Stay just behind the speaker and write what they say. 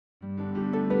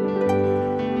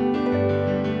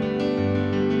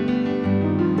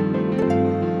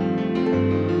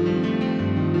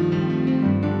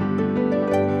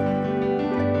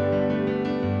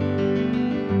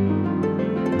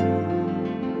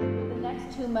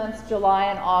months, July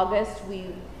and August, we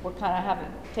were kind of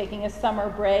taking a summer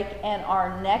break, and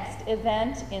our next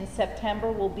event in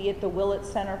September will be at the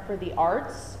Willits Center for the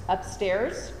Arts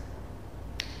upstairs.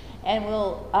 And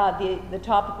the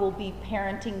topic will be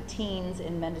parenting teens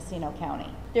in Mendocino County.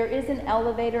 There is an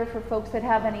elevator for folks that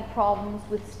have any problems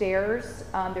with stairs.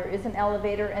 There is an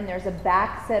elevator, and there's a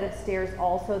back set of stairs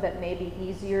also that may be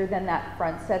easier than that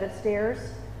front set of stairs.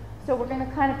 So we're going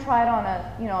to kind of try it on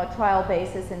a trial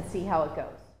basis and see how it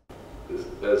goes.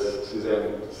 As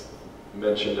Suzanne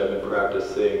mentioned, I've been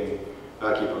practicing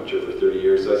acupuncture for 30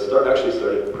 years. So I actually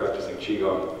started practicing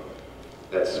Qigong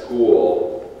at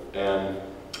school and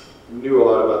knew a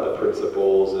lot about the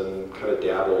principles and kind of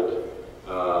dabbled.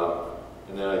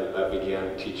 And then I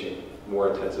began teaching more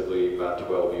intensively about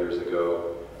 12 years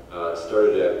ago.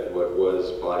 Started at what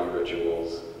was Body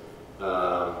Rituals.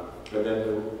 And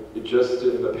then just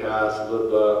in the past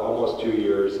almost 2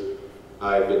 years,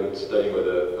 I've been studying with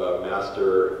a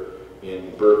master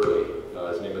in Berkeley.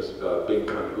 His name is Bing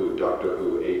Kun Hu, Dr.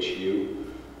 Hu, H-U.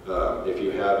 If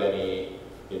you have any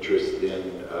interest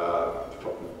in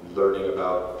learning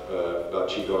about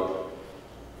Qigong,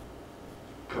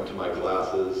 come to my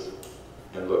classes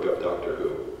and look up Dr.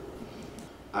 Hu.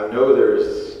 I know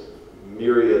there's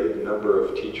myriad number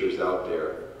of teachers out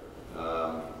there,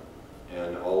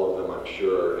 and all of them I'm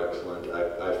sure are excellent.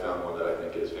 I found one that I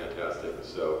think is fantastic.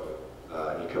 So,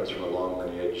 and he comes from a long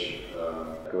lineage.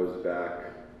 Goes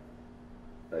back,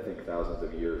 I think, thousands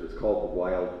of years. It's called the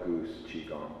Wild Goose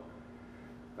Qigong.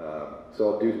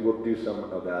 So we'll do some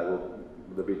of that.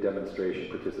 There'll be demonstration,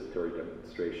 participatory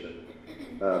demonstration.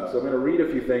 So I'm going to read a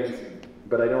few things,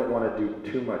 but I don't want to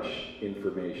do too much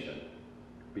information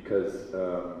because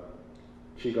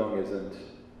Qigong isn't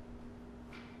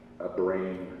a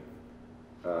brain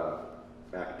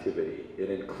activity. It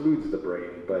includes the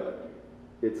brain, but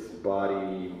it's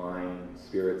body, mind,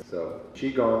 spirit. So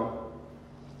Qigong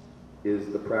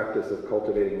is the practice of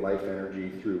cultivating life energy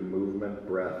through movement,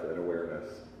 breath, and awareness.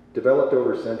 Developed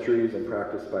over centuries and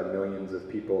practiced by millions of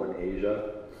people in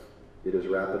Asia, it is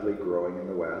rapidly growing in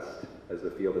the West as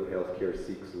the field of healthcare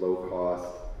seeks low-cost,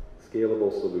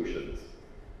 scalable solutions.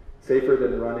 Safer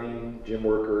than running, gym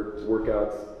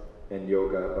workouts, and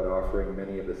yoga, but offering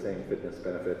many of the same fitness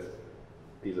benefits.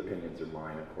 These opinions are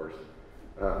mine, of course.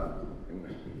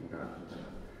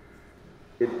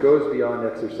 It goes beyond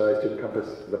exercise to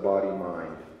encompass the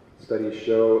body-mind. Studies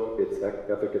show its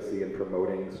efficacy in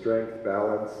promoting strength,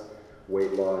 balance,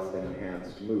 weight loss, and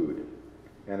enhanced mood.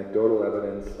 Anecdotal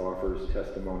evidence offers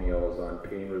testimonials on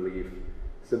pain relief,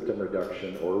 symptom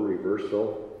reduction or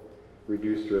reversal,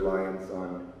 reduced reliance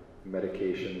on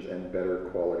medications, and better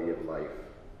quality of life.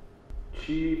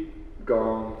 Qi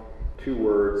Gong, 2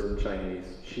 words in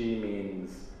Chinese. Qi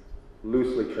means,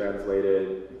 loosely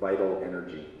translated, vital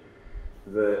energy.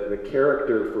 The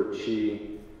character for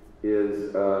Qi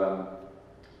is,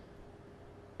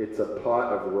 it's a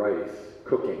pot of rice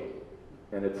cooking,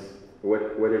 and it's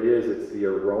what it is, it's the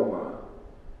aroma.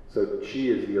 So Qi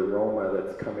is the aroma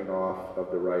that's coming off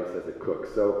of the rice as it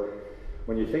cooks. So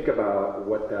when you think about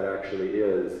what that actually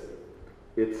is,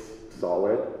 it's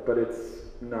solid, but it's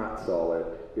not solid.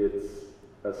 It's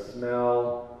a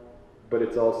smell, but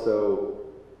it's also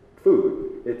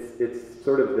food. It's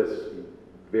sort of this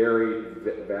very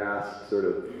vast sort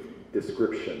of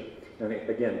description. And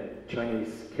again,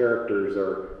 Chinese characters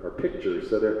are pictures,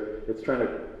 so it's trying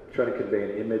to convey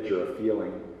an image or a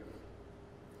feeling,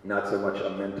 not so much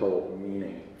a mental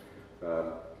meaning.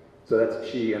 So that's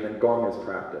Qi, and then Gong is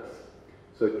practice.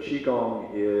 So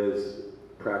Qigong is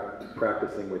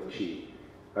practicing with Qi.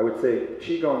 I would say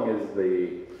Qigong is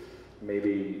the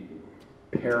maybe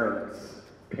parent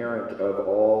of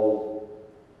all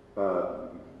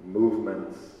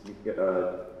movements,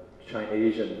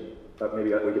 Asian,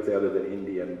 maybe we could say other than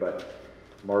Indian, but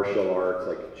martial arts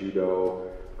like judo,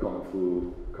 kung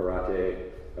fu,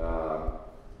 karate,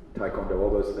 taekwondo, all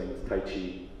those things, tai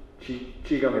chi.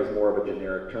 Qigong is more of a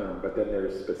generic term, but then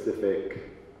there's specific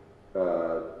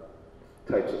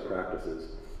types of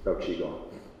practices of Qigong.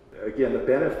 Again, the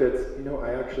benefits,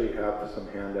 I actually have some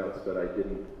handouts, but I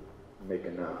didn't make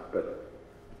enough, but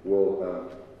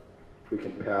we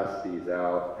can pass these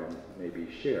out and maybe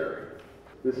share.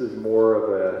 This is more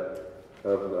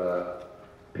of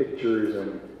pictures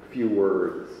and few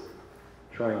words,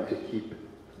 trying to keep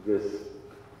this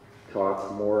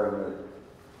talk more in the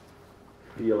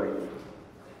feeling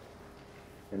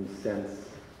and sense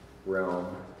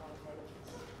realm.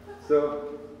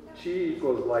 So, Qi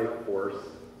equals life force,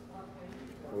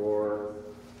 or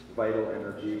vital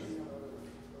energy.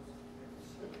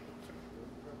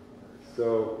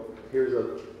 So, here's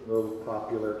a little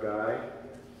popular guy.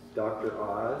 Dr.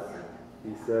 Oz,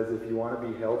 he says if you want to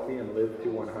be healthy and live to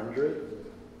 100,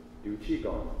 do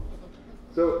Qigong.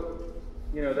 So,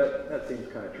 you know, that seems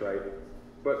kind of trite.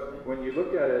 But when you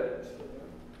look at it,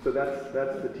 so that's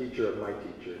the teacher of my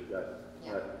teacher.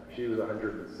 She was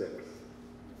 106.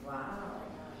 Wow.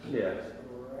 Yeah.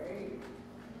 Great.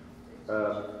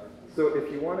 So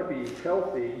if you want to be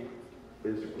healthy,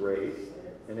 is great,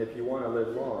 and if you want to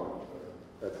live long,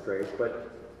 that's great. But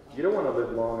you don't want to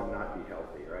live long and not be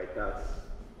healthy, right? That's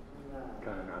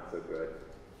kind of not so good.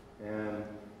 And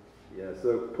yeah,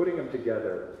 so putting them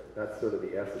together, that's sort of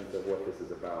the essence of what this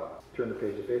is about. Turn the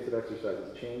page. The face of exercise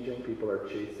is changing. People are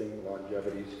chasing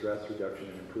longevity, stress reduction,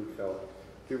 and improved health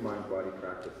through mind-body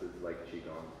practices like Qigong.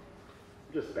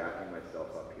 I'm just backing myself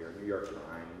up here. New York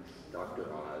Times,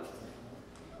 Dr. Oz.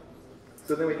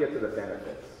 So then we get to the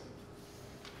benefits.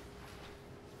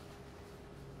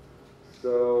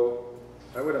 So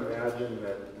I would imagine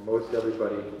that most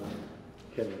everybody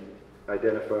can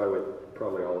identify with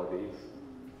probably all of these.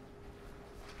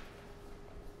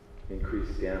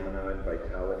 Increased stamina and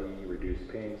vitality, reduced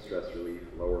pain, stress relief,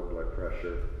 lower blood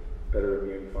pressure, better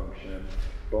immune function,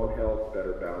 bone health,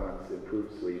 better balance,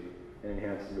 improved sleep, and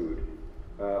enhanced mood.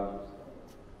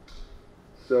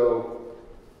 So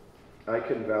I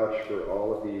can vouch for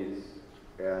all of these,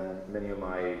 and many of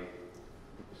my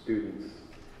students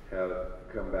have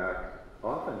come back.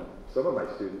 Often, some of my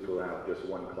students will have just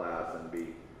one class and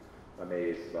be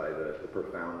amazed by the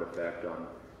profound effect on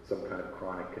some kind of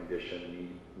chronic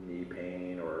condition, knee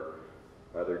pain or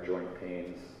other joint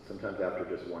pains, sometimes after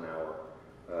just 1 hour.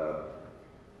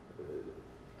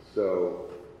 So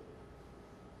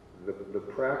the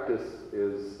practice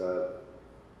is,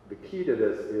 the key to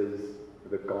this is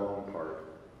the Gong part,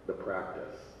 the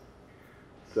practice.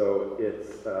 So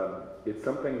it's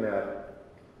something that,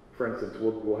 for instance,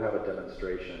 we'll have a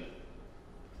demonstration,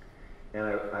 and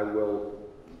I will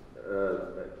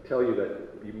tell you that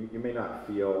you may not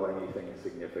feel anything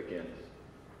significant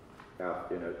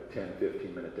in a 10,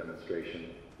 15-minute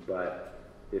demonstration, but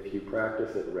if you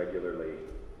practice it regularly,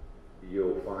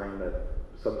 you'll find that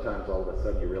sometimes all of a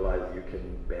sudden you realize you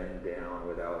can bend down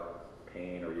without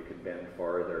pain, or you can bend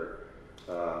farther.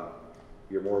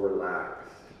 You're more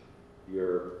relaxed.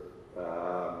 Your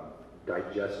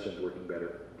digestion's working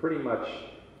better. Pretty much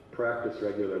practice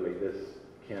regularly. This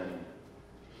can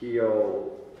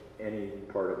heal any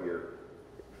part of your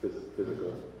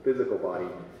physical body.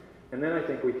 And then I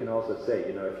think we can also say,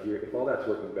 you know, if all that's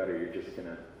working better, you're just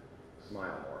gonna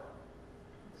smile more.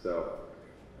 So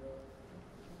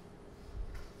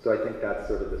I think that's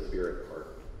sort of the spirit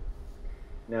part.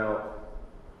 Now,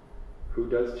 who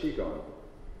does Qigong?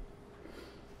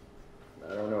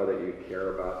 I don't know that you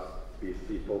care about these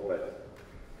people, but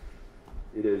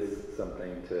it is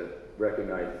something to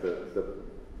recognize the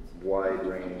wide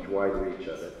range, wide reach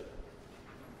of it.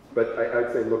 But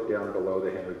I'd say look down below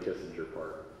the Henry Kissinger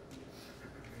part.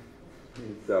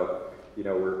 So, you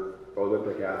know, we're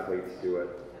Olympic athletes do it.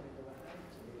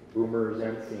 Boomers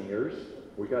and seniors.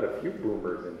 We got a few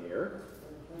boomers in here.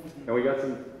 And we got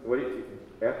some,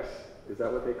 X, is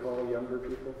that what they call younger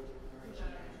people?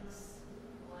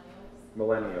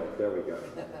 Millennials, there we go.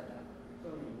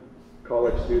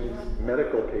 College students,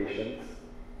 medical patients.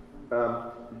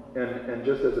 And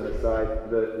just as an aside,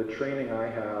 the training I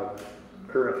have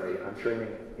currently, I'm training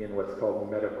in what's called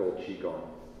medical Qigong.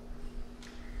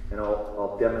 And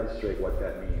I'll demonstrate what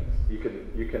that means.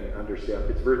 You can understand,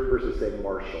 it's versus saying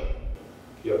martial.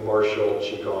 You have martial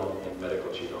Qigong and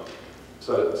medical Qigong.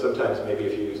 So sometimes maybe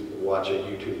if you watch a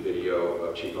YouTube video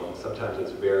of Qigong, sometimes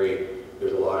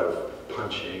there's a lot of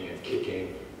punching and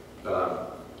kicking, a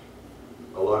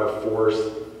lot of force,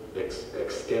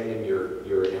 extending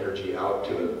your energy out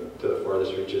to the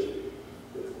farthest reaches.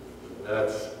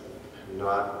 That's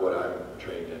not what I'm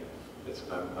trained in.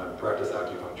 I'm practice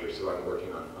acupuncture, so I'm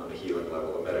working on the healing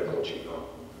level of medical Qigong.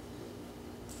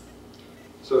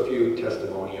 So a few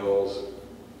testimonials.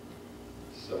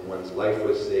 Someone's life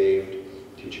was saved,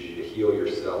 teaches you to heal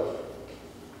yourself.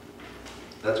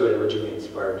 That's what originally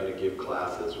inspired me to give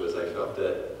classes, was I felt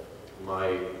that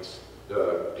my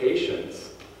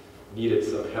patients needed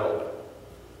some help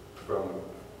from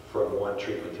one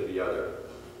treatment to the other,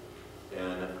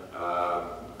 and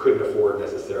couldn't afford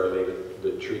necessarily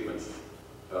the treatments,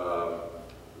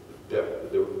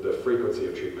 the frequency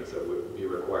of treatments that would be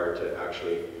required to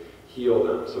actually heal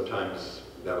them. Sometimes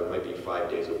that might be 5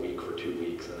 days a week for 2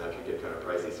 weeks, and that could get kind of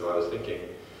pricey. So I was thinking,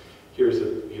 here's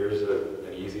an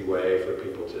easy way for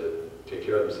people to take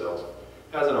care of themselves.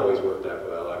 Hasn't always worked that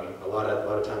well. I mean, a lot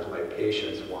of times my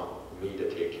patients want me to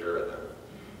take care of them.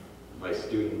 My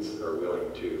students are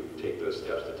willing to take those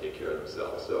steps to take care of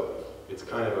themselves. So it's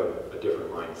kind of a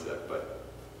different mindset, but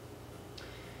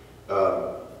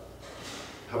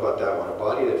how about that one? A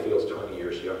body that feels 20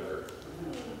 years younger.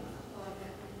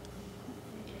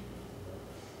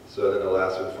 So then the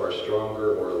last one, far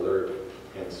stronger, more alert,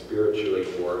 and spiritually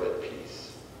more at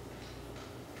peace.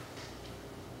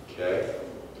 Okay?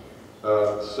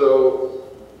 So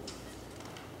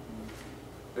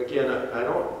again, I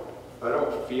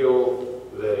don't feel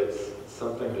that it's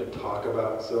something to talk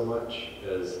about so much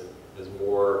as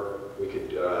more we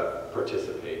could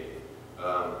participate.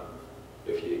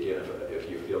 If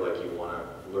you feel like you want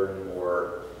to learn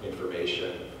more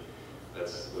information,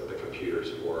 that's what the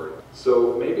computer's for.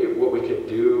 So maybe what we could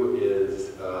do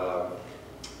is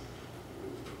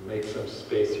make some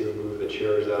space here, move the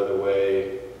chairs out of the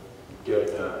way, get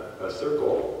in a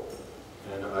circle,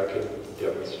 and I can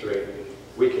demonstrate.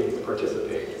 We can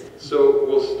participate. So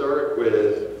we'll start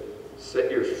with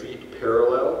set your feet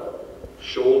parallel,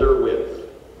 shoulder width.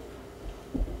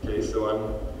 Okay, so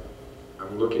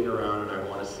I'm looking around and I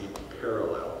want to see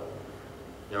parallel.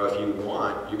 Now if you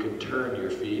want, you can turn your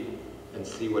feet and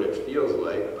see what it feels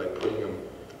like by putting them,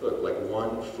 look, like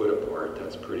 1 foot apart.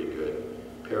 That's pretty good.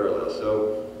 Parallel.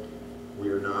 So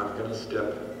we're not going to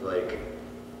step like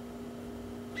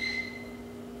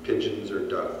pigeons or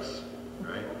ducks,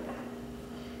 right?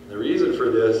 The reason for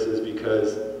this is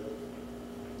because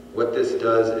what this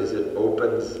does is it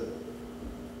opens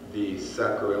the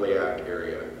sacroiliac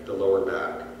area, the lower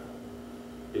back.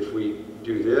 If we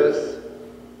do this,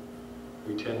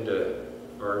 we tend to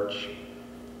arch.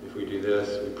 If we do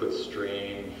this, we put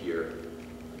strain here,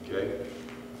 okay?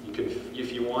 You can,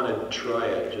 if you want to try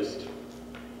it, just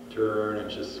turn and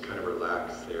just kind of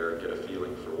relax there, get a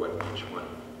feeling for what each one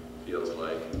feels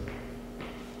like.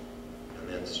 And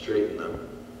then straighten them.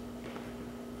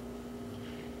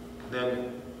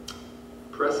 Then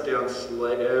press down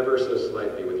ever so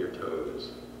slightly with your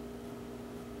toes.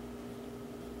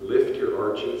 Lift your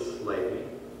arches slightly.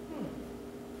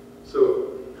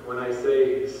 So when I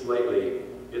say slightly,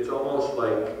 it's almost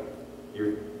like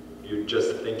you're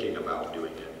just thinking about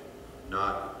doing it,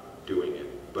 not doing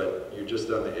it, but you're just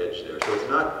on the edge there. So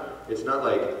it's not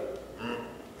like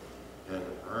and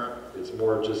it's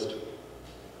more just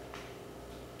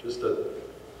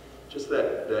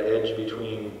that edge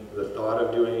between the thought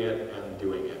of doing it and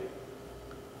doing it.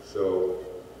 So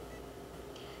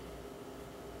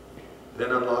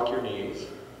then unlock your knees.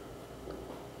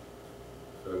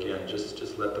 So again,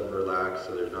 just let them relax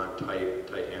so they're not tight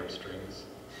hamstrings.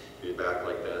 Your back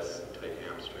like this, tight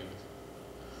hamstrings.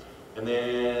 And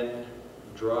then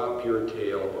drop your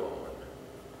tailbone.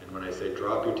 And when I say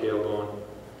drop your tailbone,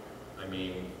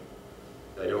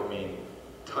 I don't mean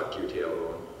tuck your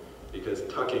tailbone, because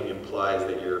tucking implies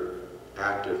that you're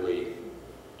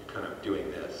kind of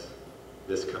doing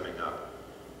this coming up.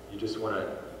 You just want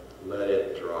to let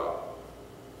it drop.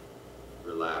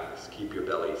 Relax, keep your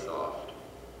belly soft.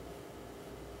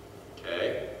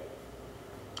 Okay?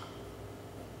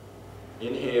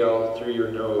 Inhale through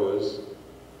your nose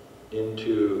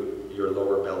into your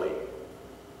lower belly.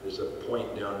 There's a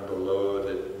point down below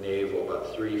the navel,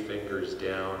 about 3 fingers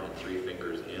down and 3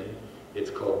 fingers in. It's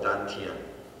called dantian.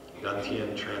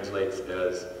 Dantian translates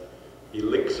as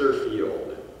elixir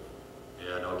field,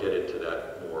 and I'll get into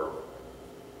that more.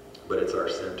 But it's our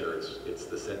center. It's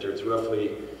the center. It's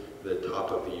roughly the top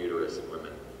of the uterus in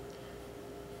women.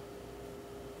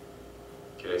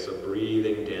 Okay, so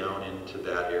breathing down into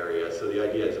that area. So the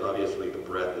idea is obviously the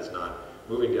breath is not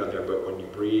moving down there, but when you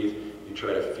breathe, you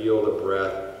try to feel the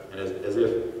breath, and as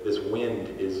if this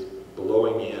wind is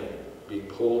blowing in, being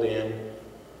pulled in,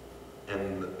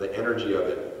 and the energy of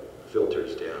it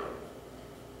filters down.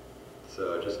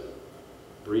 So just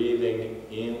breathing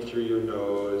in through your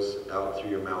nose, out through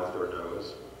your mouth or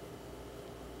nose.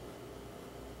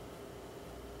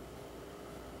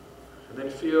 And then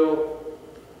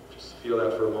just feel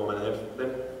that for a moment. And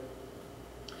then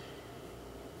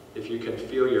if you can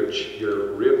feel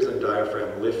your ribs and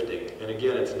diaphragm lifting, and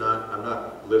again, I'm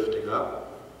not lifting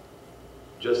up,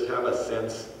 just have a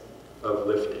sense of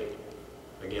lifting.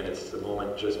 Again, it's the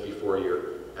moment just before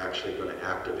you're actually going to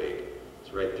activate.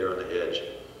 It's right there on the edge.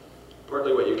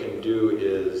 Partly what you can do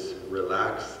is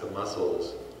relax the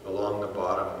muscles along the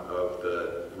bottom of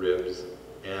the ribs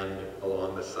and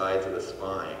along the sides of the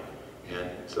spine. And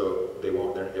so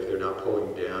if they're not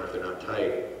pulling down, if they're not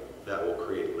tight, that will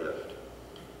create lift.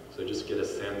 So just get a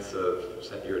sense of,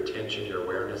 set your attention, your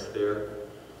awareness there.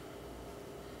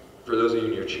 For those of you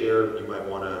in your chair, you might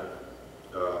want to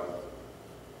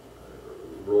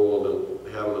roll a little,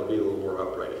 be a little more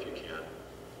upright if you can.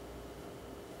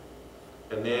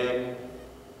 And then,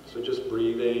 so just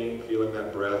breathing, feeling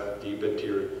that breath deep into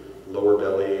your lower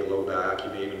belly, low back.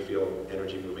 You may even feel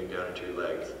energy moving down into your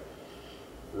legs.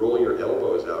 Roll your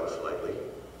elbows out slightly.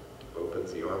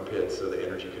 Opens the armpits so the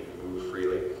energy can move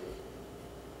freely.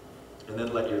 And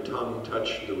then let your tongue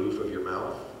touch the roof of your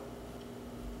mouth.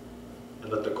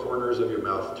 And let the corners of your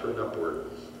mouth turn upward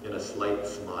in a slight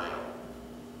smile.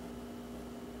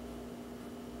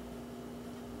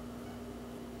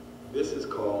 This is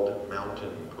called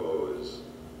mountain pose,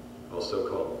 also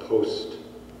called post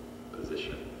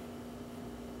position.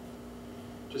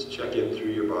 Just check in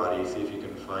through your body, see if you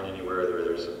can find anywhere where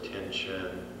there's some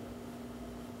tension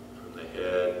from the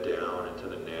head down into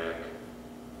the neck,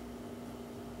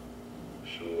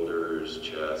 shoulders,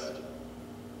 chest.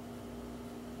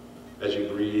 As you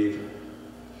breathe,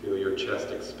 feel your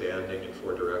chest expanding in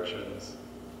 4 directions.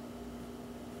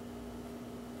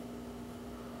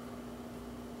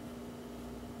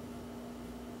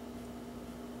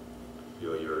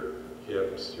 Feel your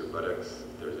hips, your buttocks.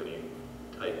 If there's any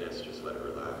tightness, just let it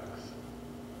relax.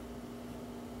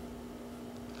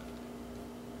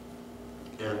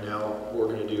 And now, what we're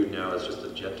going to do now is just a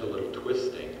gentle little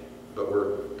twisting, but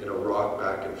we're going to rock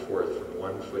back and forth from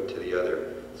one foot to the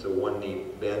other. So one knee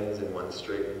bends and one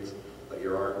straightens. Let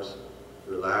your arms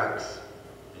relax,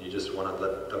 and you just want to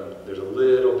let them, there's a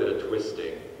little bit of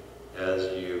twisting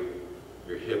as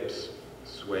your hips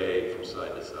sway from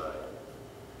side to side.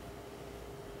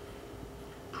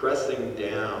 Pressing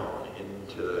down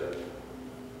into the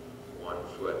one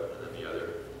foot and then the other.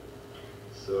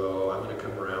 So I'm going to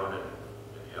come around and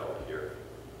help here.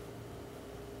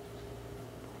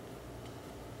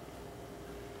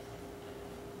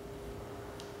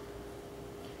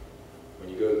 When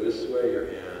you go this way, your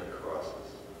hand crosses.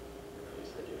 You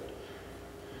said you had.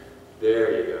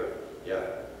 There you go. Yeah.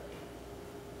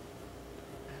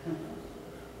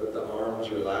 Let the arms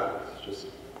relax. Just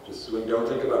swing. Don't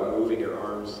think about moving your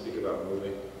arms. Think about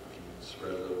moving.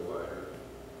 Spread a little wider.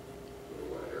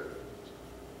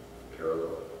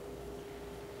 Parallel.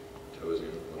 Toes in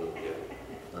a little bit.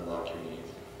 Unlock your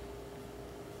knees.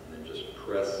 And then just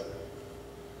press.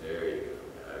 There you go.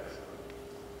 Excellent.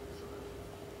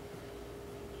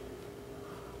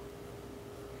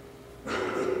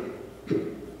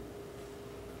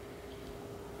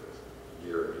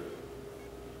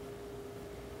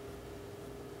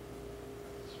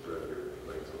 Spread your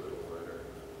legs a little wider.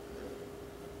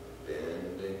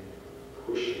 Bending,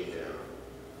 pushing down,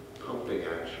 pumping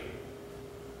action,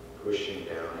 pushing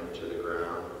down into the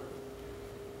ground.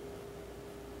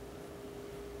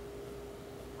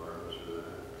 Arms relax.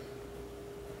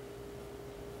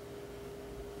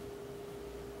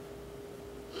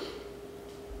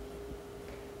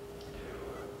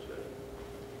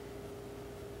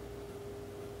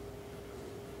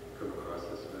 Come across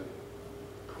this way.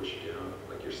 Push down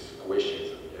like you're squishing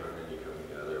something down, and then you come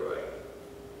the other way.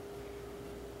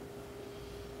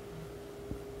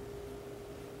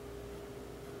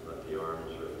 Let the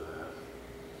arms relax.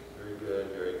 Very good,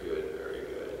 very good, very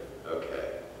good.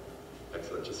 Okay.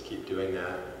 Excellent. Just keep doing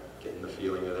that, getting the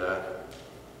feeling of that.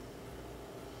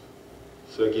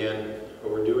 So again,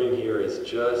 what we're doing here is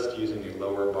just using the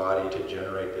lower body to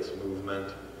generate this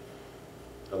movement.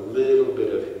 A little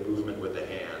bit of movement with the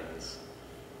hands.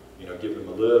 You know, give them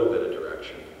a little bit of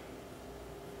direction.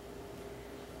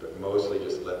 But mostly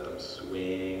just let them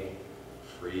swing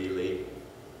freely.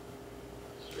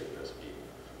 Straighten those feet.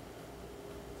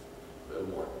 A little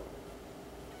more.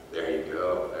 There you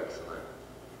go. Excellent.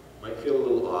 Might feel a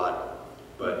little odd,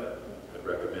 but I'd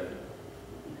recommend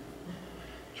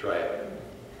try it.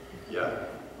 Yeah.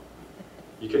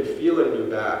 You can feel it in your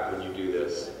back when you do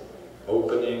this.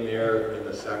 Opening there in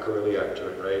the sacroiliac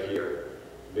joint right here.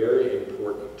 Very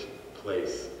important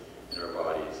place in our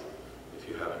bodies if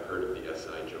you haven't heard of the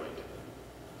SI joint.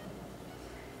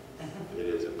 It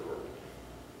is important.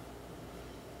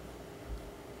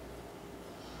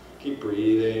 Keep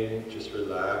breathing, just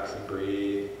relax and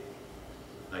breathe.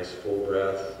 Nice full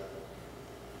breath.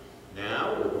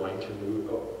 Now we're going to move,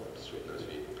 straighten those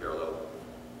feet, parallel.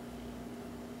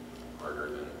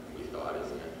 Harder than we thought,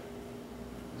 isn't it?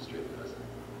 Straighten those.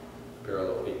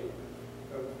 Parallel feet.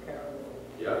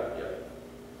 Yeah.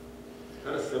 It's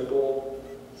kind of simple,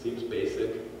 seems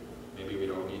basic. Maybe we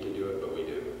don't need to do it, but we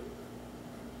do.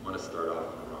 I want to start off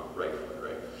on the right foot,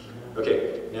 right?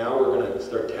 Okay, now we're going to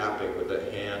start tapping with the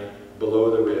hand below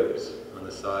the ribs, on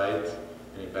the sides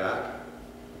and back.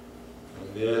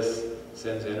 And this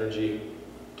sends energy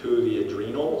to the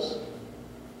adrenals.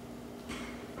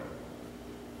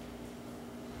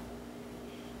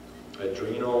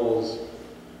 Adrenals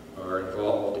are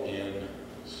involved in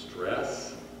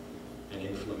stress and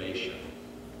inflammation.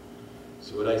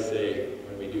 So what I say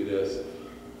when we do this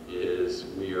is is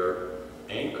we are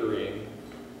anchoring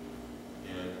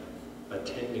and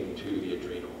attending to the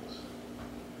adrenals.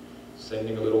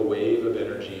 Sending a little wave of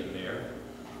energy in there.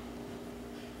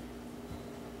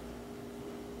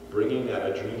 Bringing that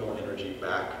adrenal energy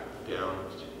back down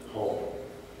home.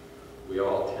 We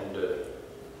all tend to,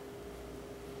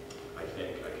 I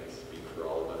think I can speak for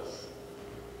all of us,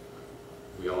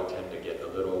 we all tend to get a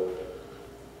little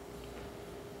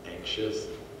anxious,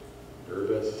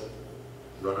 nervous,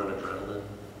 run on adrenaline.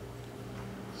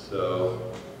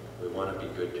 So we want to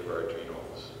be good to our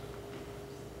adrenals.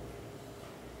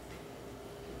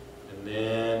 And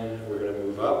then we're going to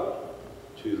move up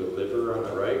to the liver on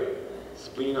the right,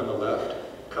 spleen on the left,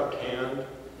 cupped hand.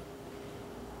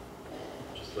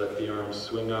 Just let the arms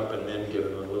swing up and then give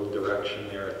them a little direction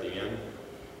there at the end.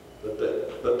 Let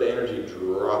the energy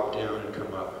drop down and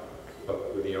come up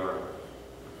with the arm.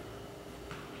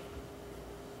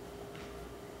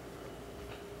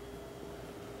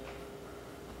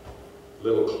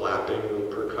 Little clapping,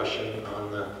 little percussion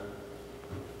on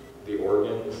the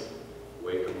organs.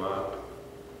 Wake them up,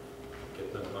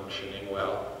 get them functioning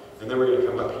well. And then we're going to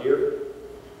come up here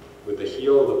with the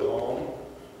heel of the palm,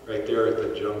 right there at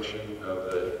the junction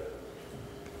of the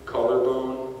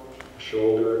collarbone,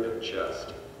 shoulder, and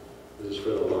chest. This is for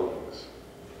the lungs.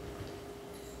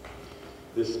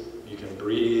 This, you can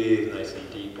breathe nice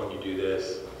and deep when you do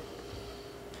this.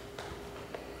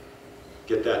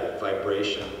 Get that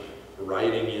vibration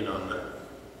riding in on the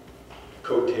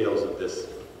coattails of this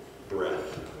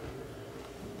breath.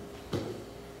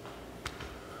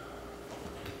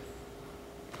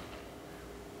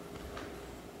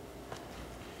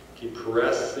 Keep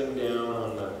pressing down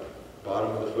on the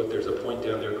bottom of the foot. There's a point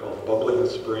down there called bubbling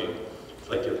spring. It's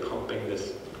like you're pumping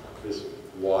this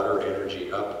water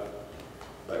energy up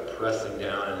by pressing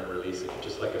down and then releasing it,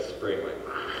 just like a spring. Like.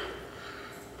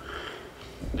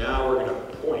 Now we're going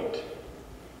to point.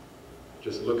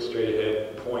 Just look straight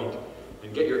ahead, point,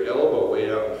 and get your elbow way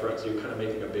out in front so you're kind of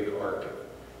making a big arc.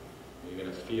 You're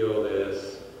going to feel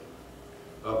this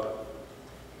up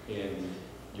in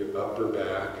your upper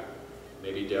back,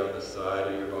 maybe down the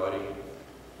side of your body.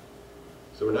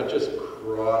 So we're not just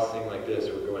crossing like this,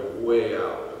 we're going way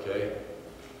out, okay?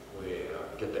 Way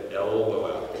out. Get the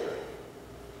elbow out there.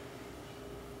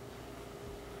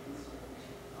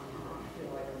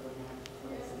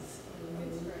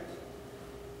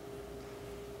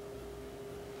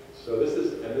 So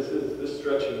this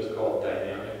stretching is called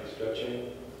dynamic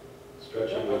stretching.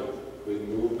 Stretching with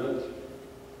movement.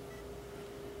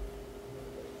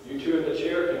 You two in the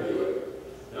chair can do it.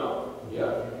 No?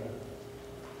 Yeah.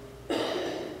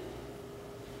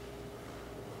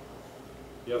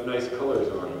 You have nice colors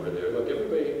on over there. Look,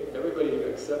 everybody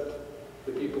except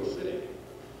the people sitting.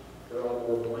 They're all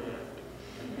more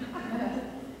bland.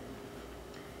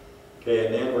 Okay,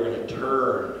 and then we're going to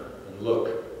turn and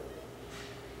look.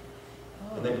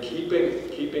 And then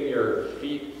keeping your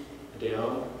feet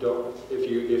down. Don't, if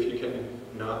you can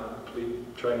not, please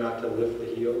try not to lift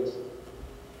the heels.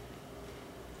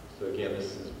 So again,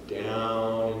 this is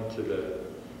down into the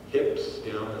hips,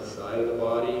 down the side of the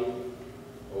body,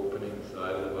 opening the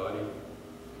side of the body.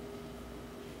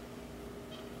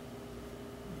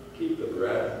 Keep the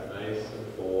breath nice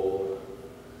and full.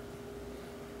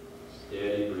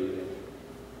 Steady breathing.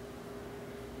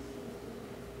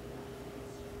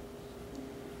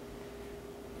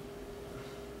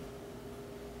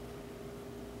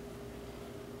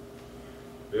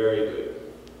 Very good.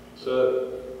 So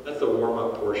that's the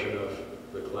warm-up portion of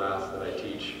the class that I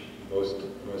teach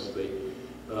mostly.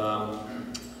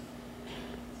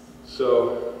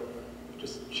 So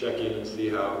just check in and see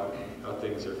how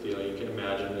things are feeling. You can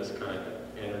imagine this kind of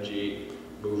energy,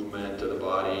 movement of the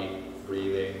body,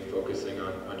 breathing, focusing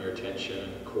on your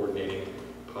attention, coordinating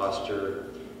posture.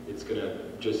 It's going to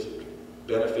just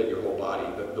benefit your whole body.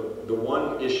 The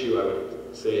one issue I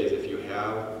would say is if you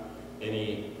have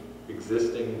any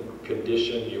existing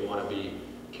condition, you want to be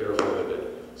careful with it.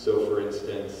 So for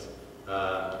instance,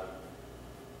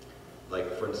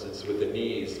 with the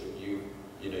knees, you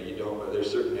don't, there's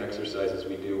certain exercises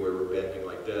we do where we're bending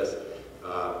like this.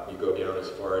 You go down as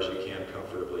far as you can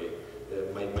comfortably.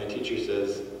 My teacher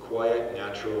says quiet,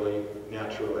 natural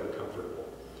and comfortable.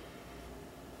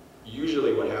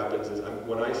 Usually what happens is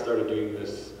when I started doing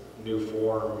this new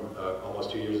form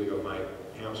almost 2 years ago, my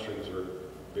hamstrings were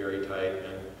very tight,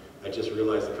 and I just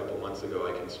realized a couple months ago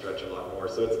I can stretch a lot more.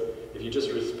 So if you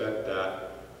just respect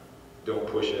that, don't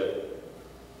push it,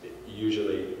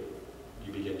 usually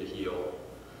you begin to heal.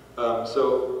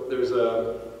 So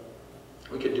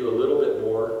we could do a little bit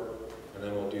more, and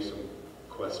then we'll do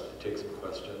take some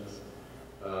questions.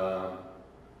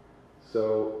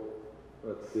 So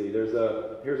let's see, here's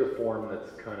a form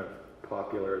that's kind of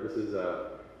popular. This is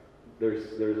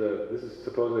this is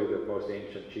supposedly the most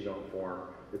ancient Qigong form.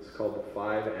 It's called the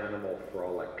 5-animal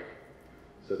frolic.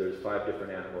 So there's 5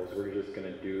 different animals. We're just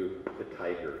going to do the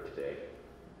tiger today.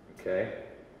 Okay?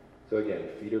 So again,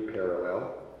 feet are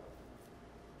parallel,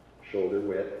 shoulder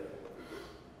width.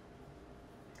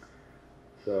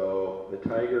 So the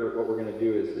tiger, what we're going to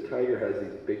do is the tiger has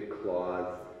these big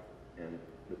claws, and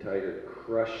the tiger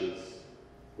crushes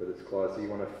with its claws. So you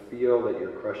want to feel that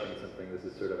you're crushing something. This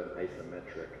is sort of an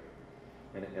isometric.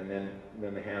 And then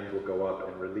the hands will go up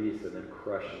and release and then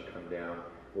crush and come down.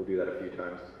 We'll do that a few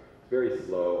times. It's very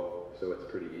slow, so it's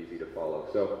pretty easy to follow.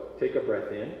 So take a breath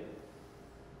in.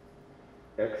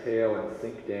 Exhale and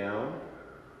sink down.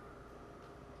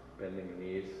 Bending the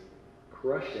knees.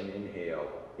 Crush and inhale.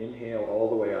 Inhale all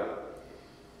the way up.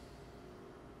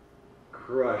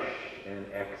 Crush and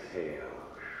exhale.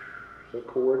 So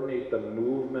coordinate the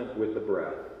movement with the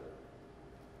breath,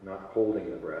 not holding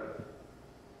the breath.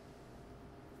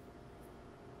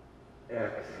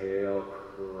 Exhale,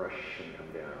 crush and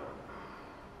come down.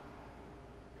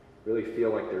 Really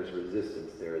feel like there's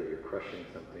resistance there, that you're crushing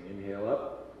something. Inhale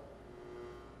up.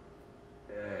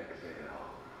 Exhale.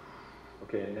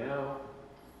 Okay, and now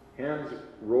hands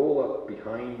roll up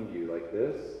behind you like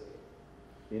this.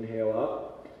 Inhale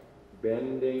up,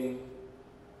 bending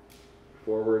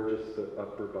forward, just the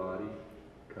upper body.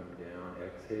 Come down,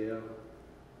 exhale.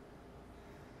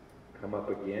 Come up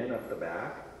again, up the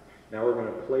back. Now we're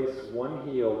going to place one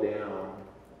heel down,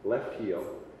 left heel,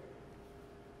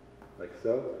 like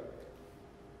so,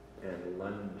 and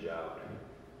lunge out.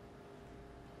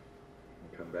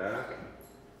 And come back.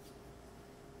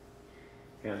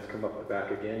 Hands come up the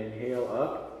back again. Inhale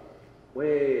up,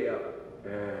 way up,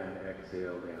 and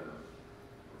exhale down.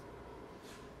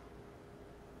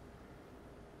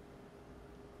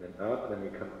 Then up, then we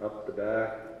come up the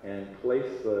back and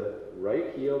place the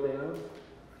right heel down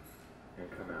and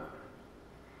come out.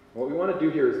 What we want to do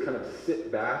here is kind of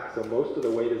sit back, so most of the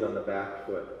weight is on the back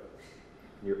foot.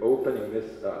 You're opening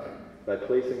this up by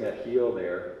placing that heel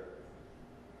there.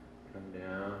 Come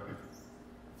down.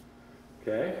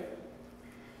 Okay?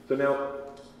 So now,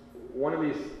 one of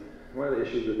the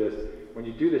issues with this, when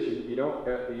you do this, you don't,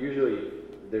 usually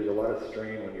there's a lot of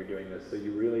strain when you're doing this, so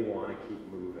you really want to keep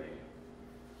moving.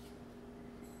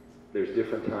 There's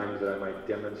different times that I might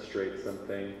demonstrate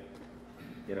something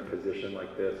in a position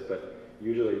like this, but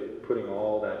usually putting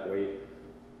all that weight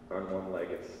on one leg,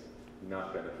 it's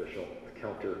not beneficial. It's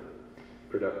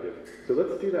counterproductive. So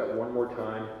let's do that one more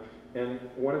time. And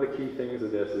one of the key things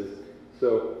of this is,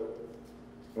 so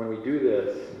when we do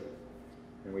this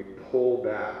and we pull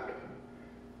back,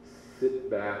 sit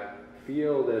back,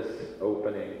 feel this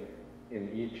opening in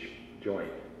each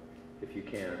joint, if you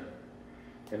can.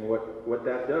 And what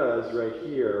that does right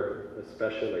here,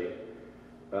 especially,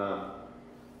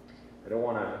 I don't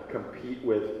want to compete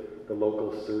with the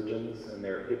local surgeons and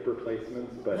their hip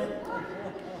replacements, but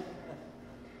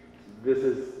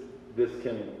this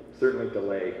can certainly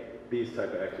delay these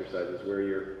type of exercises where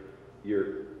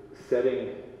you're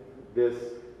setting this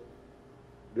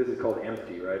is called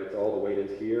empty, right? It's all the weight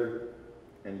is here,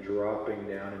 and dropping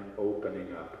down and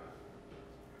opening up,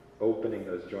 opening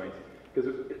those joints. Because,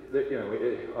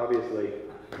 obviously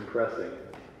compressing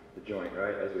the joint,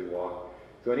 right, as we walk.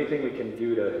 So anything we can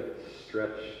do to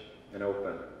stretch and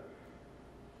open.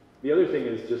 The other thing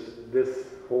is just this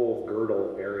whole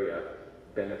girdle area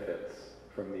benefits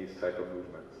from these type of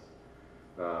movements.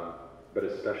 But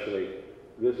especially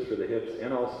this for the hips,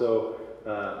 and also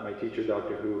my teacher,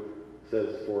 Dr. Hu,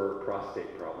 says for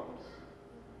prostate problems.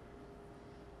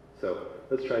 So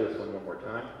let's try this one more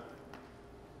time.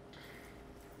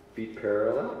 Feet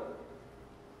parallel.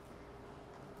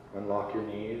 Unlock your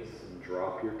knees and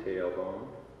drop your tailbone.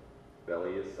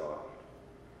 Belly is soft.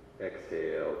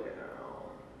 Exhale down.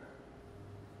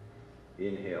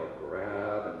 Inhale,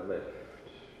 grab and lift.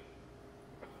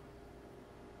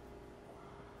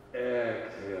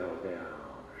 Exhale down.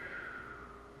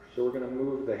 So we're going to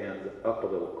move the hands up a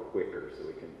little quicker so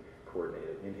we can coordinate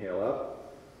it. Inhale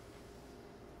up.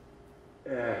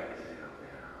 Exhale down.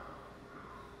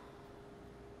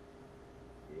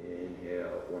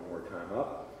 Inhale one more time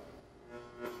up.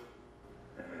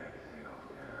 Exhale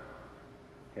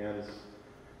down. Hands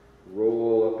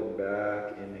roll up and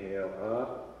back. Inhale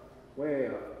up. Way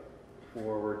up.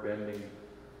 Forward bending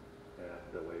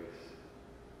at the waist.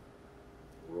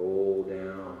 Roll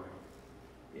down.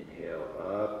 Inhale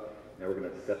up. Now we're going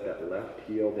to set that left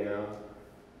heel down.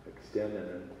 Extend and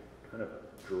then kind of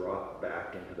drop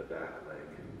back into the back leg.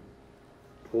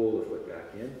 Pull the foot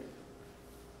back in.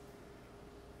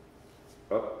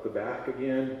 Up the back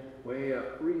again, way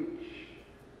up, reach.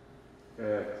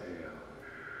 Exhale.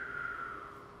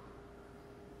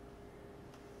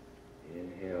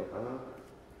 Inhale up.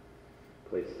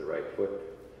 Place the right foot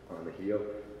on the heel.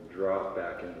 Drop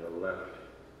back into the left.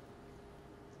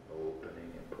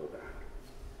 Opening and pull back.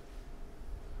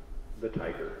 The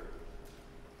tiger.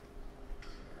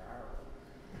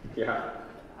 Yeah.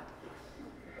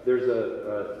 There's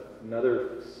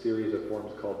another series of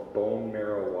forms called bone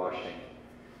marrow washing.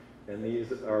 And there's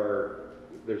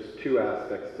two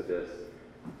aspects to this.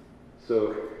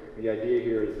 So the idea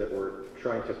here is that we're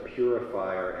trying to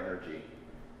purify our energy.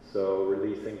 So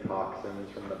releasing toxins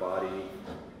from the body,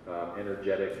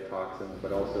 energetic toxins,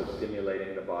 but also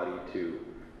stimulating the body to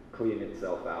clean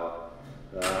itself out.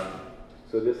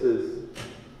 So this is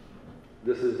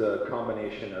a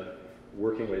combination of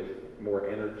working with more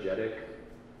energetic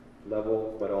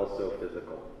level, but also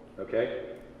physical. Okay?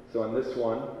 So on this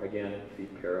one, again,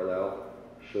 feet parallel,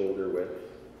 shoulder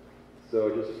width. So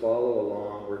just follow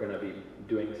along. We're going to be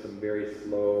doing some very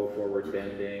slow forward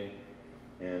bending,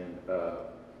 and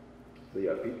so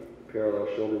yeah, feet parallel,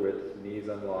 shoulder width, knees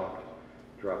unlocked,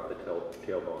 drop the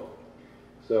tailbone.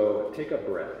 So take a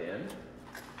breath in.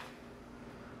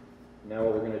 Now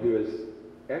what we're going to do is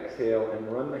exhale and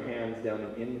run the hands down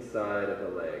the inside of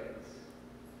the legs.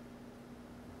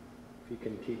 If you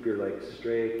can keep your legs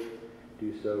straight,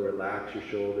 do so. Relax your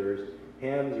shoulders.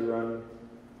 Hands run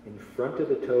in front of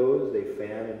the toes. They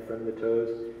fan in front of the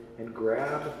toes. And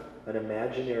grab an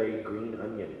imaginary green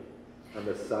onion on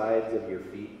the sides of your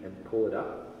feet and pull it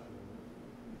up.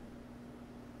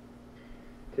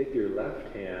 Take your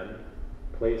left hand,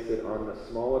 place it on the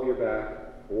small of your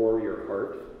back or your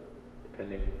heart,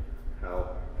 depending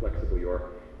how flexible you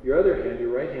are. Your other hand, your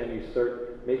right hand, you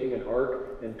start making an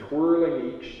arc and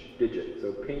twirling each digit.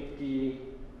 So pinky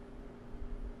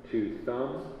to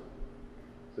thumb.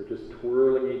 So just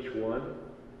twirling each one,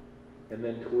 and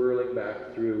then twirling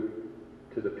back through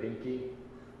to the pinky,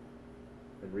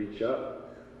 and reach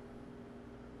up,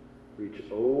 reach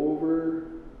over,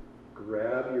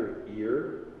 grab your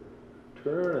ear,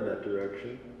 turn in that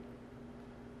direction,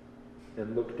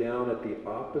 and look down at the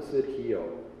opposite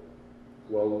heel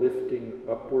while lifting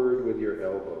upward with your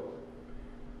elbow.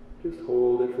 Just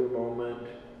hold it for a moment,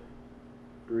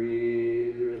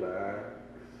 breathe, relax.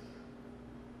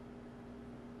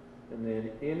 And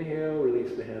then inhale,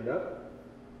 release the hand up,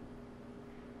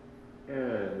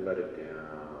 and let it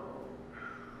down.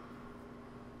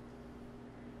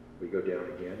 We go down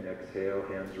again, exhale,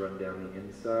 hands run down the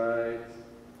insides.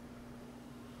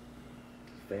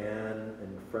 Fan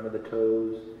in front of the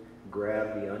toes,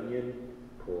 grab the onion,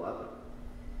 pull up.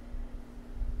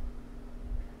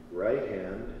 Right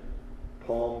hand,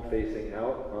 palm facing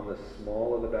out on the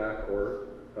small of the back or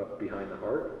up behind the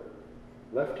heart.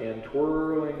 Left hand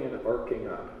twirling and arcing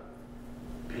up.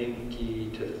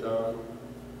 Pinky to thumb.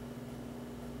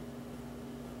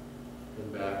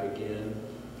 And back again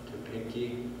to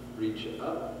pinky. Reach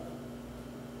up.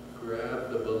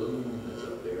 Grab the balloon that's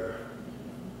up there.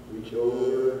 Reach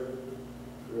over.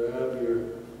 Grab your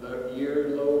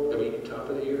earlobe, top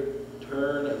of the ear.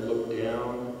 Turn and look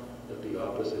down at the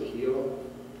opposite heel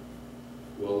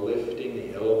while lifting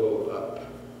the elbow up.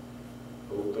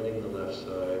 Opening the left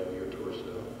side of your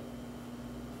torso.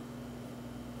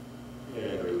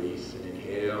 And release and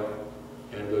inhale.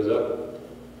 Hand goes up.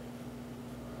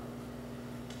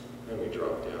 And we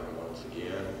drop down once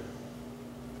again.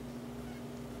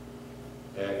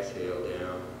 Exhale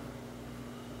down.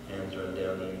 Hands run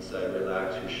down the inside.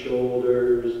 Relax your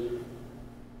shoulders.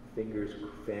 Fingers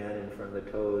fan in front of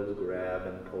the toes. Grab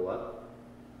and pull up.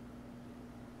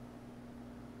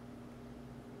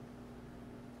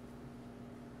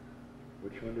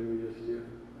 Which one did we just do?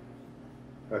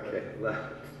 Okay,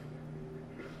 left.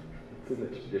 It's in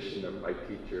the tradition of my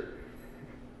teacher.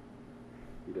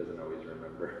 He doesn't always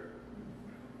remember.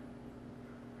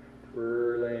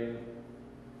 Twirling,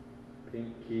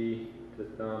 pinky to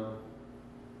thumb,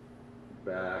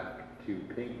 back to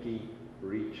pinky,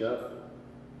 reach up,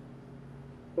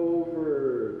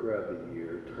 over, grab the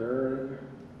ear, turn,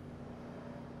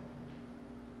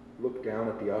 look down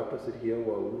at the opposite heel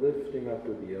while lifting up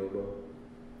with the elbow.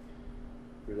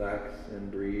 Relax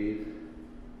and breathe.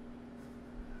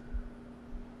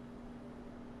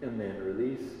 And then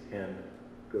release. Hand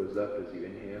goes up as you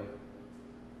inhale.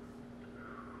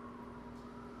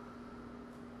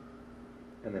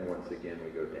 And then once again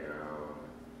we go down.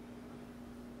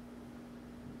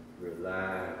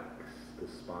 Relax the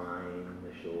spine,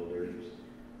 the shoulders.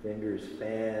 Fingers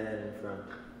fan in front.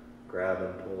 Grab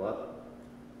and pull up.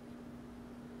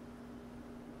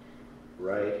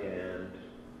 Right hand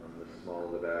on the small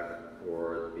of the back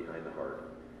or behind the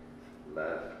heart.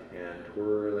 Left hand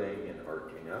twirling and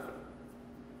arcing up.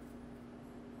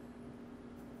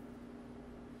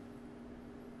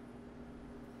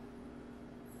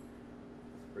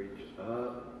 Reach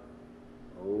up,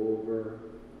 over,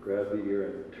 grab the ear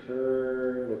and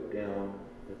turn, look down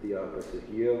at the opposite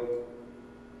heel.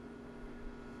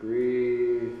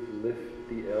 Breathe, lift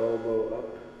the elbow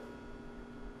up.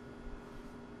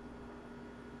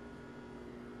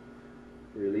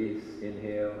 Release,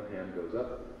 inhale, hand goes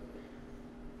up.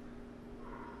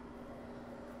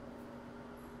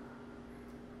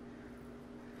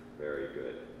 Very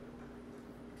good.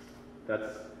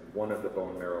 That's one of the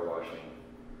bone marrow washing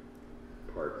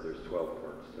parts. There's 12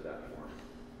 parts to that form.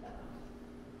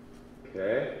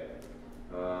 Okay.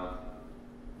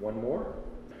 One more.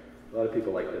 A lot of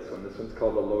people like this one. This one's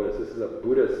called the lotus. This is a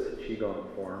Buddhist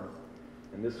Qigong form.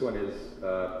 And this one is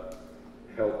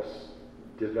helps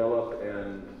develop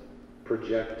and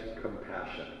project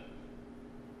compassion.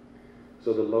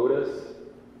 So the lotus,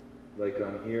 like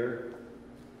on here,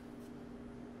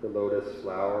 the lotus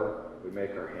flower, we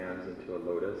make our hands into a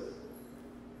lotus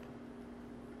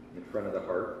in front of the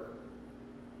heart.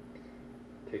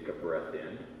 Take a breath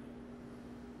in.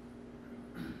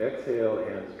 Exhale,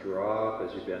 hands drop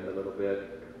as you bend a little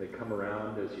bit. They come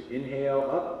around as you inhale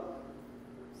up.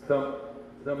 Thumb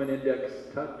and index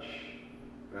touch.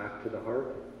 Back to the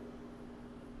heart.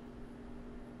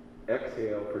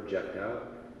 Exhale, project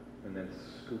out, and then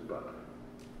scoop up.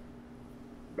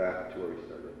 Back to where we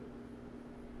started.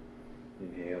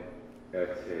 Inhale,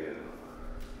 exhale.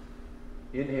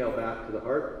 Inhale back to the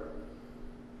heart.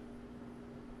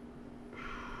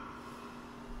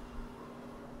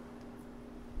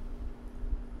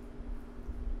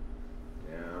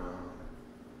 Down.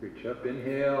 Reach up,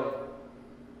 inhale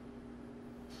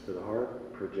to the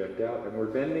heart, project out. And we're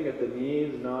bending at the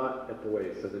knees, not at the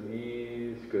waist. So the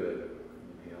knees, good.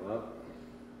 Inhale up,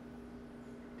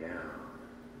 down.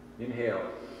 Inhale.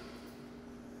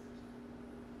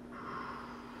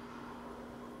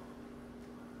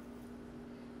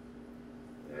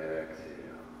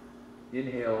 Exhale.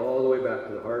 Inhale all the way back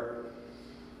to the heart.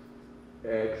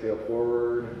 Exhale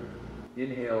forward.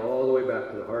 Inhale all the way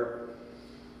back to the heart.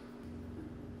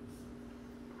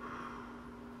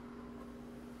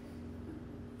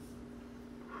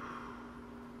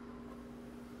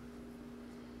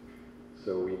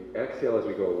 So we exhale as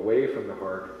we go away from the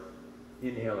heart.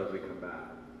 Inhale as we come back.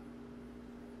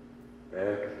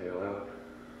 Exhale out.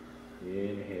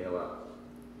 Inhale up.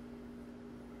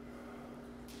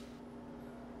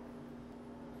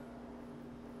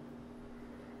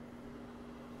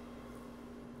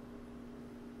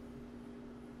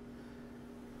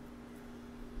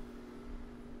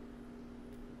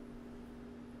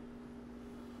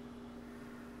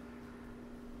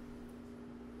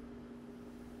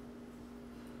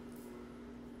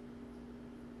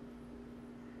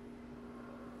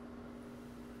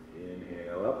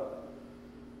 Inhale up,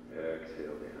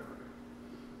 exhale down.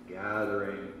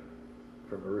 Gathering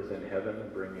from earth and heaven,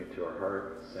 bring it to our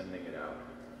heart, sending it out.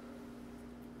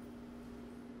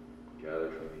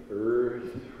 Gather from the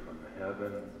earth, from the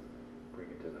heaven, bring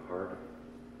it to the heart,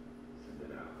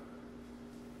 send it out.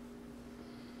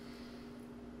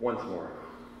 Once more.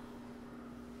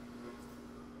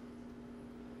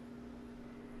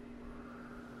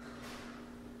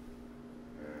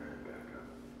 And back up.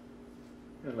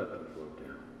 And let them float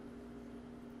down.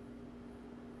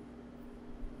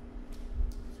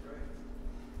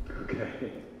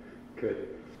 Okay, good.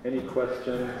 Any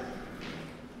questions?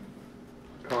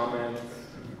 Comments?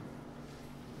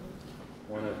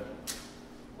 Want to?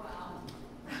 Wow.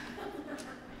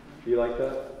 Do you like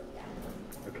that? Yeah.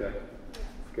 Okay,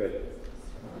 good.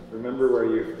 Remember where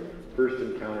you first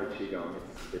encountered Qigong.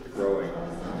 It's growing.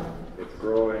 It's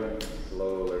growing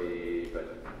slowly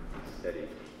but steady.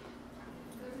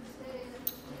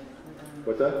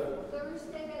 What's that?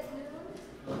 Thursday at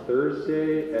noon?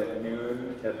 Thursday at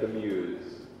noon at the Muse.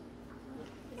 Is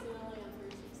it only on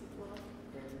Thursdays as well?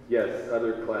 Yes,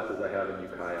 other classes I have in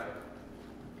Ukiah.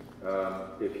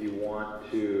 If you want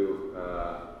to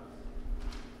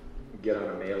get on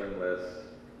a mailing list,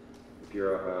 if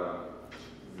you're,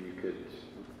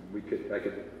 I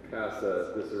could pass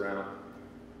this around,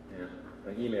 and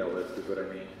an email list is what I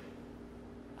mean.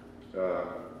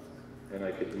 And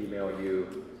I could email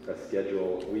you a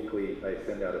schedule weekly. I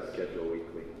send out a schedule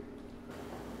weekly.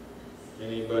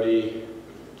 Anybody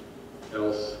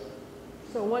else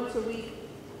So once a week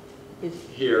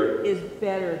here? is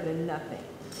better than nothing,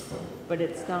 but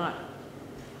it's not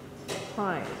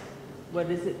prime.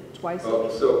 What is it, twice a Oh,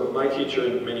 week? so my teacher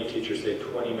and many teachers say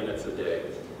 20 minutes a day.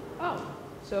 Oh,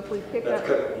 So if we pick That's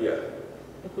up, kind of, yeah,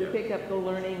 if we yeah. pick up the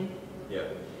learning yeah,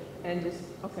 and just,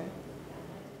 okay.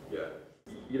 yeah.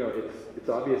 You know, it's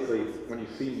obviously, when you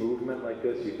see movement like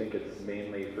this, you think it's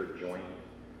mainly for joint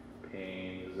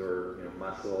pains or, you know,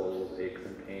 muscles, aches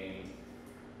and pains.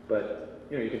 But,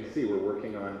 you know, you can see we're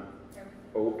working on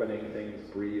opening things,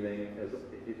 breathing.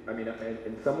 I mean,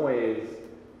 in some ways,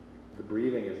 the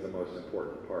breathing is the most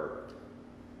important part.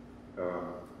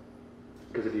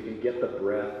 Because if you can get the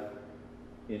breath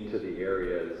into the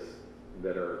areas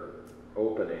that are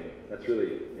opening, that's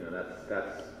really, you know,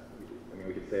 that's I mean,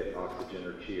 we could say it's oxygen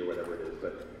or chi or whatever it is,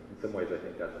 but in some ways I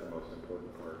think that's the most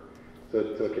important part. So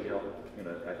it can help, you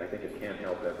know, I think it can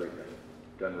help everything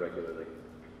done regularly.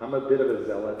 I'm a bit of a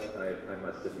zealot, I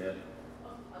must admit.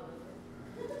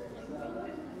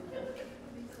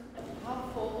 How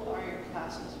full are your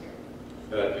classes here?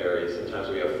 That varies. Sometimes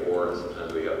we have 4 and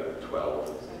sometimes we have 12.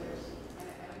 So there's, I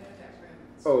know that's room.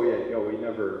 Oh yeah, no, we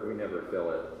never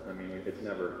fill it. I mean, it's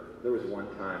never, there was one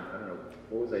time, I don't know,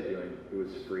 what was I doing? It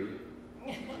was free.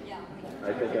 Yeah.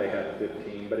 I think I had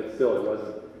 15, but it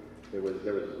wasn't, there was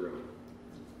room.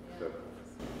 So,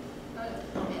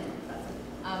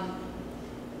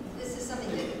 This is something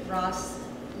that Ross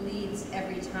leads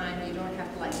every time. You don't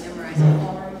have to like memorize a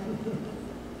form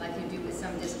like you do with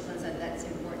some disciplines. That's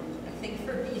important, I think,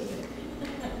 for me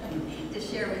to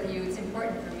share with you. It's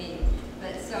important for me.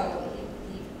 But so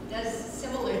he does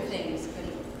similar things, but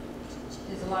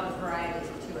there's a lot of variety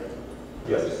to it.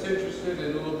 Yes. I'm just interested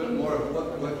in a little bit more of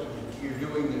what you're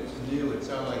doing that's new. It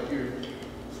sounds like you're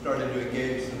starting to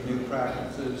engage some new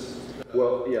practices.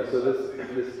 well, yeah. So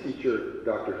this teacher,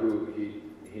 Dr. Hu,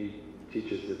 he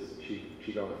teaches this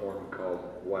qigong form called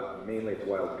mainly it's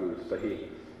Wild Goose, but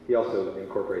he also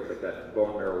incorporates like that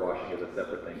bone marrow washing as a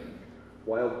separate thing.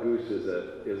 Wild Goose is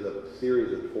a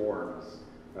series of forms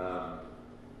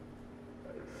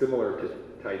similar to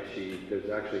Tai Chi. There's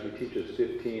actually, he teaches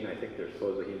 15, I think there's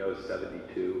supposedly he knows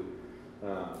 72.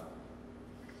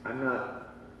 I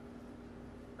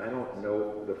don't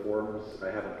know the forms, I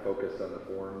haven't focused on the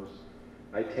forms.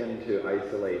 I tend to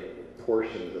isolate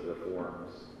portions of the forms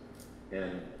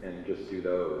and just do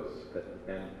those.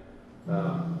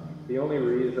 The only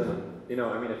reason, you know,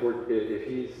 I mean, if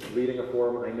he's leading a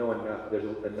form, I know enough, there's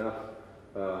enough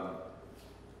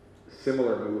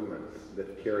similar movements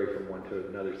that carry from one to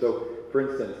another. So, for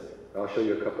instance, I'll show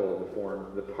you a couple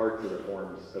of the parts of the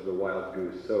forms of the Wild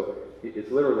Goose. So,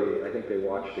 it's literally, I think they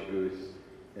watched a goose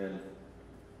and,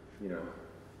 you know,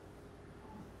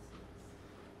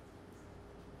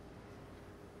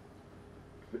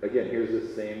 again, here's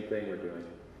the same thing we're doing.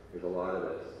 There's a lot of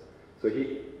this. So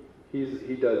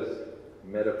he does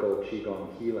medical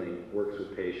qigong healing, works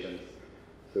with patients.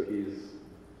 So he's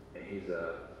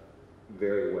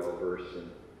very well versed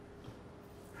in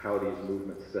how these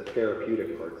movements, the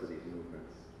therapeutic parts of these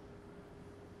movements.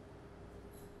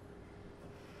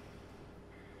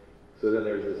 So then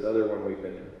there's this other one we've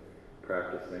been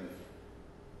practicing.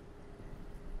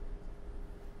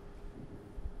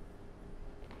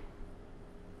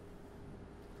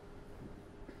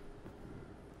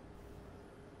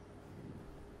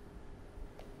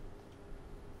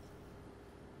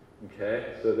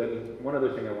 Okay, so then one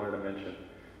other thing I wanted to mention.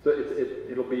 So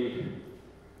it'll be,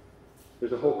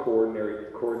 there's a whole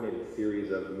coordinated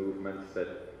series of movements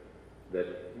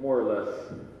that more or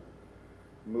less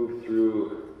move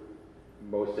through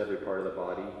most every part of the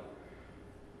body.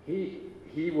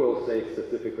 He will say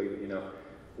specifically, you know,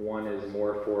 one is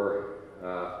more for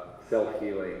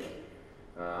self-healing,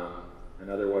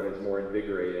 another one is more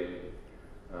invigorating.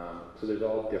 So there's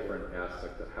all different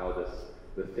aspects of how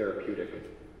the therapeutic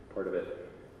part of it.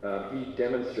 He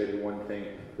demonstrated one thing,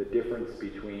 the difference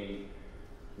between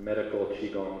medical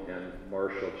qigong and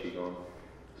martial qigong.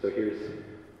 So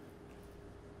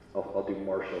I'll do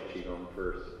martial qigong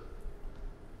first.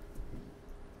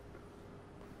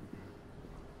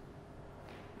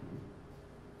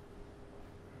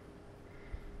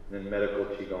 And then medical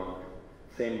qigong,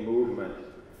 same movement.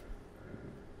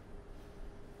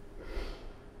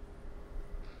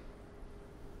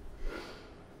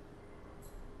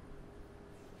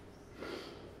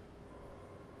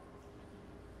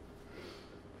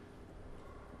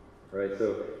 Right,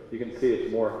 so you can see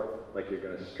it's more like you're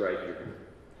going to strike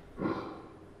your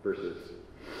versus.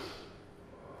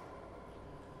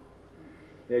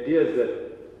 The idea is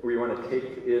that we want to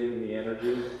take in the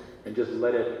energy and just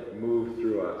let it move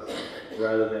through us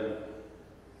rather than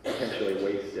potentially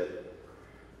waste it,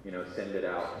 you know, send it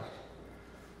out.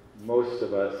 Most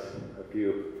of us, a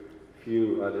few of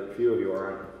you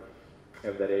aren't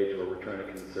of that age where we're trying to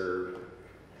conserve.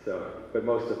 So, but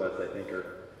most of us, I think,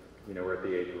 are, you know, we're at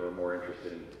the age where we're more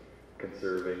interested in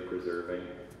conserving, preserving,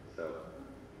 so.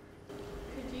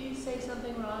 Could you say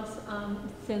something, Ross,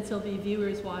 since there'll be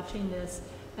viewers watching this,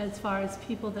 as far as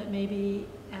people that may be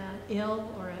ill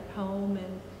or at home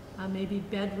and maybe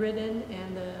bedridden,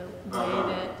 and the way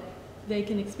that they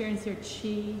can experience their chi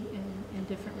in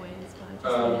different ways by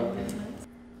just doing movements?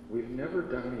 We've never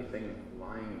done anything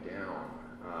lying down,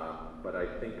 but I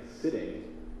think sitting,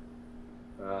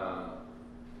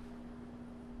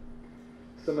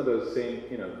 some of those same,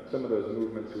 some of those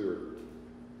movements we were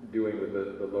doing with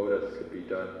the lotus could be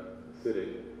done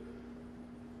sitting.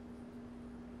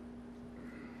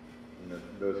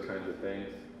 Those kinds of things.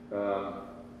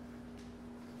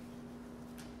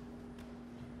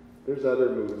 There's other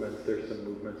movements. There's some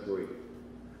movements where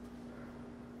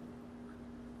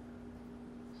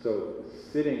so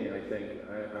sitting, I think,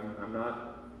 I'm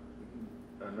not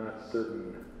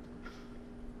certain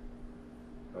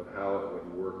of how it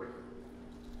would work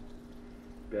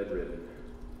bedridden,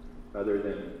 other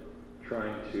than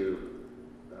trying to,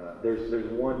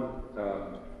 there's one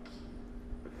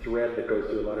thread that goes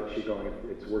through a lot of Qigong.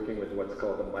 It's working with what's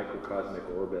called the microcosmic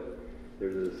orbit.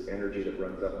 There's this energy that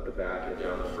runs up the back and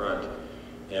down the front,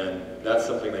 and that's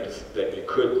something that you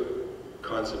could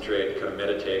concentrate, kind of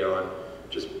meditate on,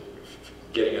 just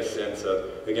getting a sense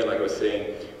of, again, like I was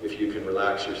saying, if you can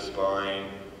relax your spine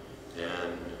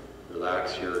and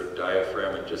relax your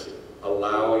diaphragm and just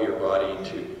allow your body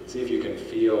to see if you can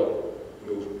feel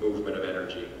movement of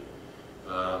energy.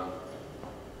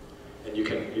 And you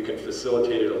can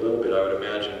facilitate it a little bit, I would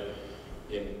imagine.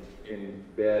 In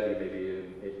bed, you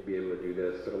maybe be able to do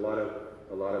this, but a lot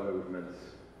of movements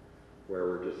where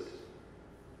we're just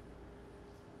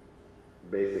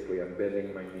basically, I'm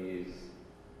bending my knees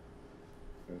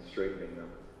and straightening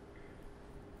them.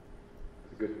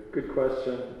 It's a good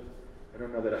question. I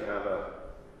don't know that I have a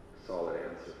solid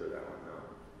answer for that one,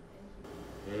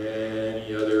 though.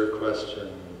 Any other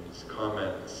questions,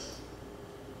 comments?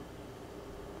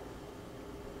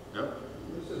 No?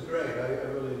 This is great. I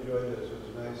really enjoyed this. It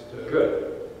was nice to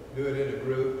do it in a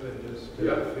group and just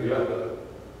feel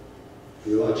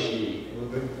the Chi.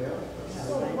 moving. Yeah.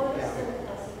 So what is the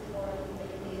classic form?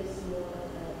 Maybe is more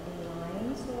in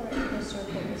lines or in a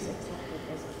circle is accepted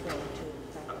as a form to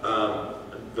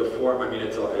practice? The form, I mean,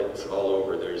 it's all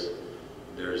over. There's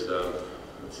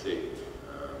let's see.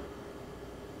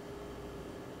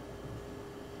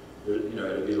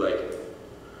 It'd be like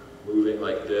moving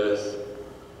like this,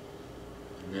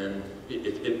 and then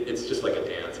it's just like a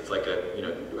dance. It's like a,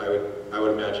 I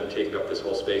would imagine taking up this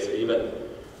whole space. Even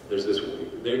there's this.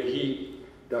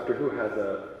 Dr. Who has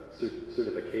a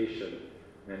certification,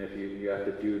 and if you have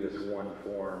to do this one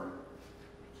form,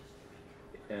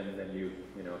 and then if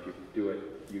you do it,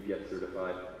 you get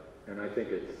certified. And I think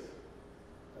it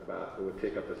would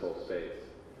take up this whole space.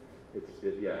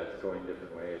 It's going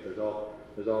different ways. There's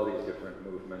all these different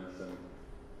movements, and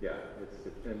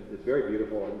it's very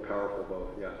beautiful and powerful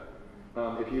both. Yeah.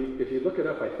 If you look it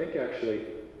up, I think actually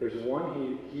there's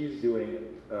one he's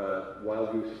doing,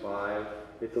 Wild Goose 5.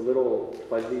 It's a little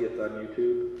fuzzy. It's on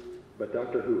YouTube, but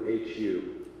Doctor Who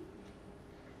HU.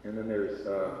 And then there's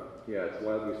it's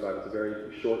Wild Goose 5. It's a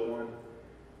very short one.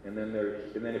 And then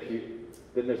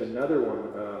there's another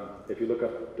one. If you look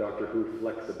up Doctor Who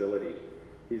Flexibility,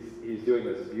 he's doing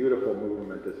this beautiful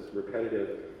movement, this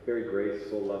repetitive, very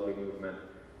graceful, lovely movement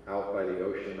out by the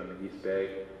ocean on the East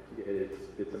Bay.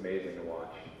 It's amazing to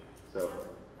watch. So,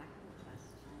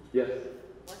 yes.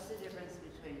 What's the difference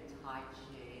between Tai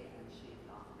Chi and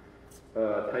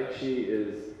Qigong? Tai Chi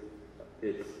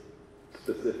it's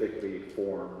specifically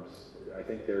forms. I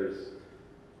think there's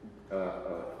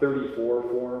 34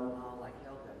 forms. Oh, like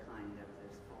yoga kind of,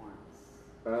 there's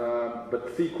forms. But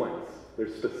sequence.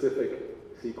 There's specific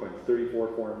sequence. 34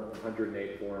 form,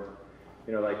 108 form.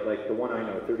 Like the one I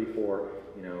know, 34.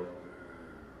 Is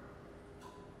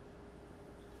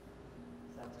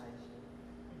that Tai Chi?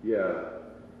 Yeah.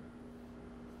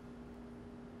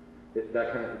 That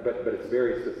kind of, but it's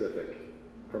very specific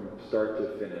from start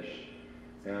to finish.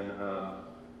 And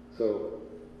so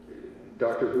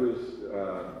Doctor Who's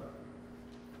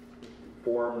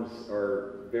forms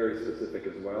are very specific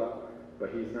as well, but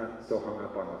he's not so hung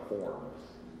up on the forms.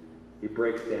 He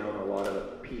breaks down a lot of the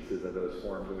pieces of those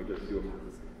forms, and we just do them,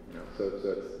 so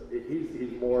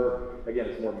he's more, again,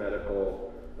 it's more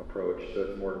medical approach, so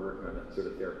it's more working on a sort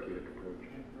of therapeutic approach.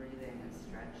 And breathing and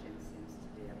stretching seems to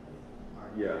be a big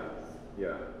part of Yeah, this.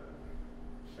 yeah.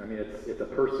 I mean, it's a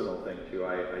personal thing too.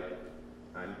 I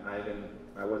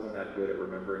wasn't that good at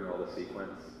remembering all the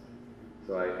sequence,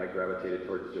 so I gravitated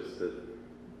towards just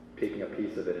taking a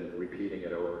piece of it and repeating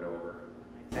it over and over.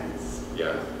 Makes That's,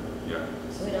 Yeah, yeah.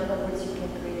 So in other words, you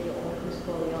can create your own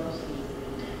scoliosis.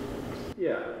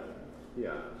 Yeah,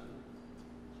 yeah,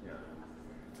 yeah.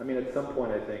 I mean, at some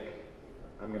point, I think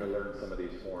I'm going to learn some of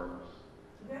these forms.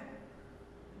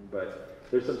 But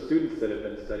there's some students that have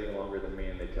been studying longer than me,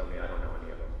 and they tell me I don't know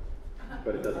any of them.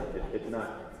 But it doesn't. It's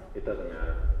not. It doesn't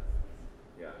matter.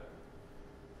 Yeah.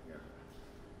 Yeah.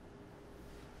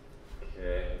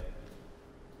 Okay.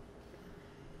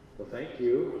 Well, thank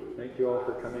you. Thank you all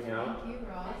for coming out. Thank you,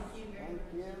 Ross. Thank you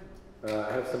very much.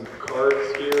 I have some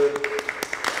cards here.